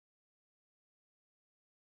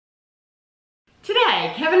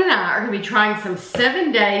Today, Kevin and I are going to be trying some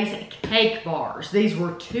 7 Days cake bars. These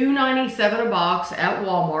were $2.97 a box at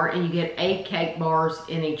Walmart, and you get 8 cake bars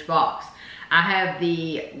in each box. I have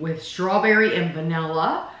the with strawberry and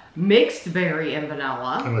vanilla, mixed berry and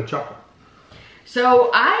vanilla, and with chocolate. So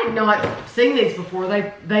I had not seen these before.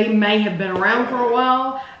 They may have been around for a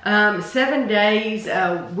while. 7 Days,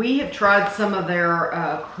 we have tried some of their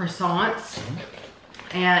croissants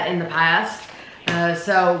in the past.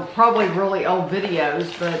 So probably really old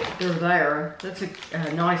videos, but they're there. That's a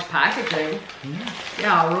nice packaging.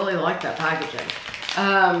 Yeah, I really like that packaging.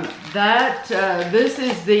 This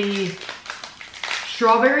is the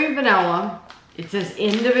strawberry and vanilla. It says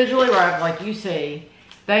individually wrapped, like you see.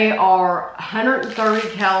 They are 130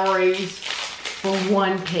 calories for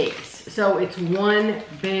one piece. So it's one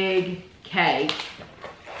big cake.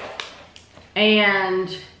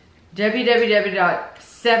 And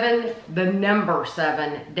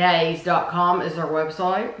www.7days.com is our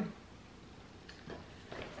website.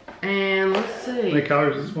 And let's see. How many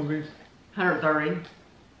calories is this one piece? 130.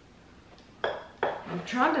 I'm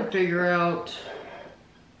trying to figure out.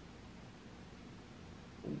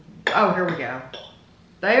 Oh, here we go.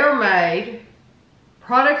 They are made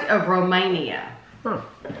product of Romania. Huh.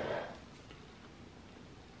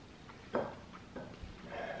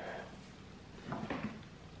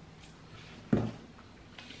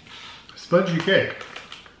 Spongy cake.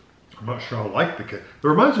 I'm not sure I like the cake. It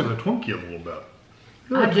reminds me of a Twinkie a little bit.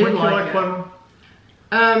 I do like it. Flavor?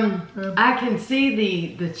 I can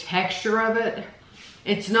see the texture of it.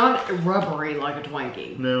 It's not rubbery like a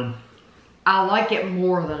Twinkie. No. I like it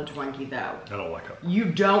more than a Twinkie though. I don't like it. You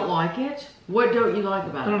don't like it? What don't you like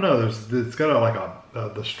about it? I don't know. It's got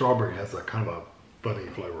the strawberry has a kind of a funny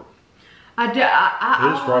flavor. I do.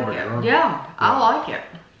 It is strawberry, like it. right? Yeah, I like it.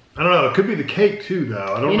 I don't know. It could be the cake too,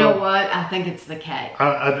 though. I don't know. You know what? I think it's the cake.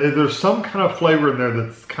 There's some kind of flavor in there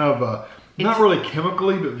that's kind of not really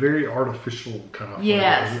chemically, but very artificial kind of flavor.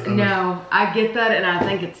 Yes. No, I get that, and I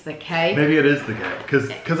think it's the cake. Maybe it is the cake,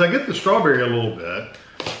 because I get the strawberry a little bit,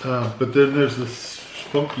 but then there's this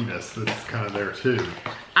funkiness that's kind of there too.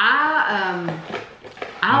 I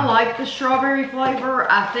like the strawberry flavor.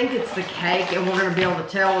 I think it's the cake, and we're going to be able to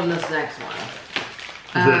tell in this next one.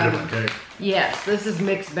 Is it a different cake? Yes, this is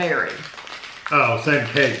mixed berry. Oh, same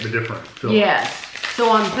cake, but different filling. Yes.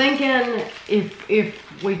 So I'm thinking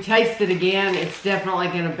if we taste it again, it's definitely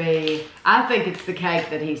going to be, I think it's the cake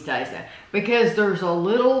that he's tasting. Because there's a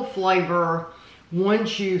little flavor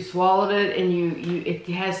once you swallowed it and it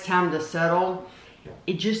has time to settle.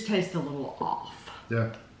 It just tastes a little off.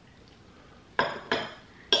 Yeah.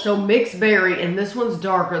 So mixed berry, and this one's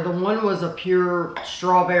darker. The one was a pure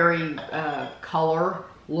strawberry color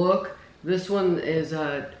look. This one is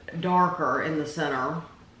darker in the center.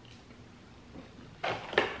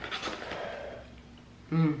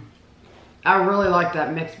 I really like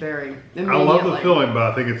that mixed berry. I love the filling, but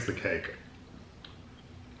I think it's the cake.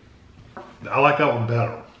 I like that one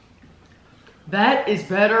better. That is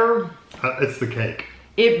better. It's the cake.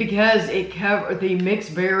 Because the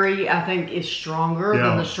mixed berry, I think, is stronger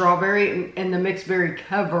than the strawberry, and the mixed berry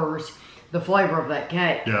covers the flavor of that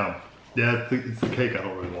cake. Yeah. Yeah, it's the cake I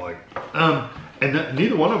don't really like. And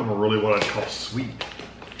neither one of them are really what I'd call sweet.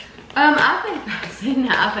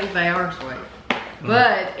 I think they are sweet,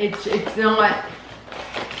 but it's not.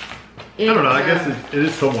 I don't know. I guess it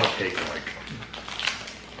is somewhat cake-like.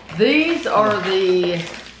 These are the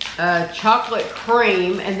chocolate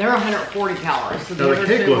cream, and they're 140 calories. So the other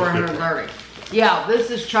two were 130. Yeah,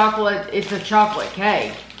 this is chocolate. It's a chocolate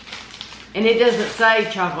cake. And it doesn't say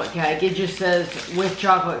chocolate cake, it just says with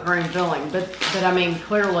chocolate cream filling. But I mean,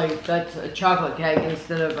 clearly that's a chocolate cake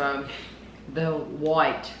instead of the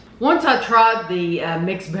white. Once I tried the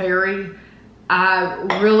mixed berry, I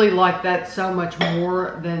really like that so much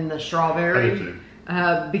more than the strawberry. I do too.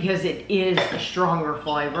 Because it is a stronger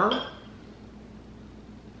flavor.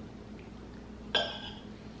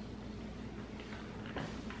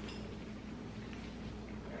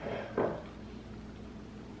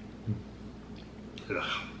 Ugh,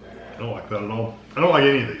 I don't like that at all. I don't like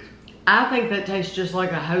any of these. I think that tastes just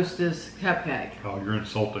like a Hostess cupcake. Oh, you're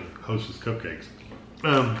insulting Hostess cupcakes.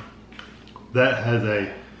 That has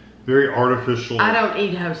a very artificial. I don't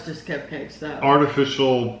eat Hostess cupcakes though.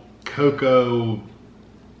 Artificial cocoa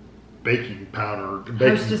baking powder.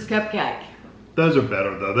 Hostess cupcake. Those are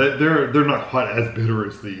better though. They're not quite as bitter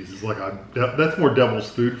as these. It's like that's more devil's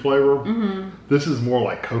food flavor. This is more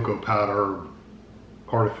like cocoa powder.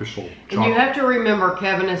 Artificial chocolate. And you have to remember,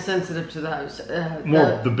 Kevin is sensitive to those.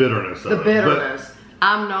 The bitterness of it. The bitterness.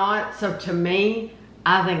 I'm not. So to me,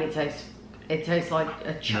 I think it It tastes like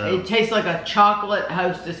it tastes like a chocolate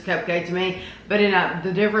Hostess cupcake to me. But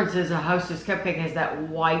the difference is a Hostess cupcake has that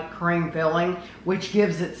white cream filling, which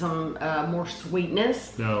gives it some more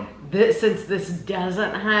sweetness. No. Since this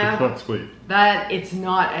doesn't have it's not sweet. That, it's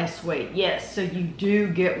not as sweet. Yes, so you do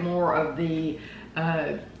get more of the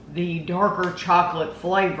darker chocolate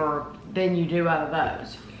flavor than you do out of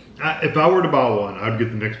those. If I were to buy one, I'd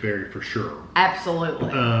get the mixed berry for sure.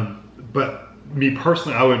 Absolutely. But me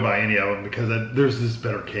personally, I wouldn't buy any of them because there's just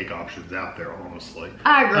better cake options out there. Honestly,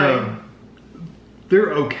 I agree.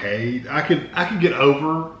 They're okay. I could get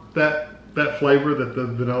over that flavor that the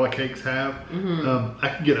vanilla cakes have.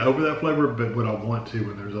 I could get over that flavor, but would I want to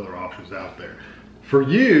when there's other options out there? For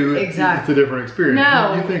you, exactly. It's a different experience.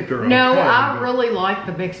 No, you think they're okay. No, I really like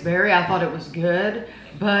the mixed berry. I thought it was good,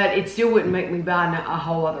 but it still wouldn't make me buy a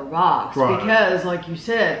whole other box because, like you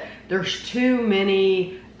said, there's too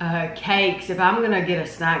many cakes. If I'm gonna get a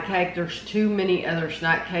snack cake, there's too many other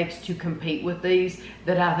snack cakes to compete with these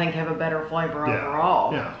that I think have a better flavor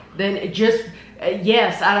overall. Yeah. Then it just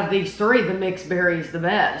yes, out of these three, the mixed berry is the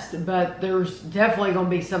best. But there's definitely gonna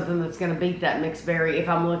be something that's gonna beat that mixed berry if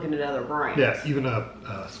I'm looking at other brands. Yes, even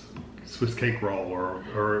a Swiss cake roll or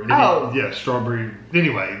any, strawberry.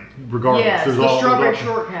 Anyway, regardless, yes, there's the strawberry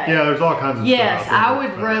shortcake. Yeah, there's all kinds of yes, stuff. Yes, I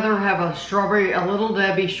would rather have a Little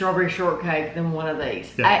Debbie strawberry shortcake than one of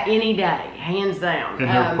these any day, hands down. And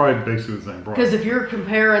they're probably basically the same price. Because if you're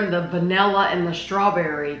comparing the vanilla and the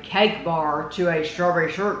strawberry cake bar to a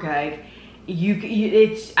strawberry shortcake,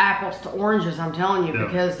 it's apples to oranges, I'm telling you,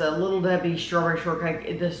 because the Little Debbie strawberry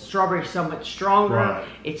shortcake, the strawberry is so much stronger,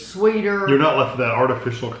 it's sweeter. You're not left with that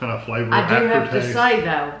artificial kind of flavor. I do have to say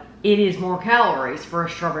though, it is more calories for a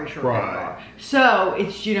strawberry shortcake bar. So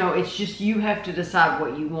it's it's just you have to decide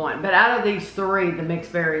what you want. But out of these three, the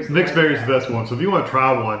mixed berry is the best one. So if you want to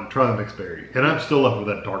try one, try the mixed berry. And I'm still left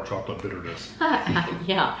with that dark chocolate bitterness.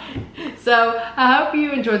 Yeah. So I hope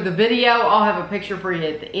you enjoyed the video. I'll have a picture for you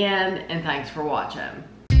at the end, and thanks for watching.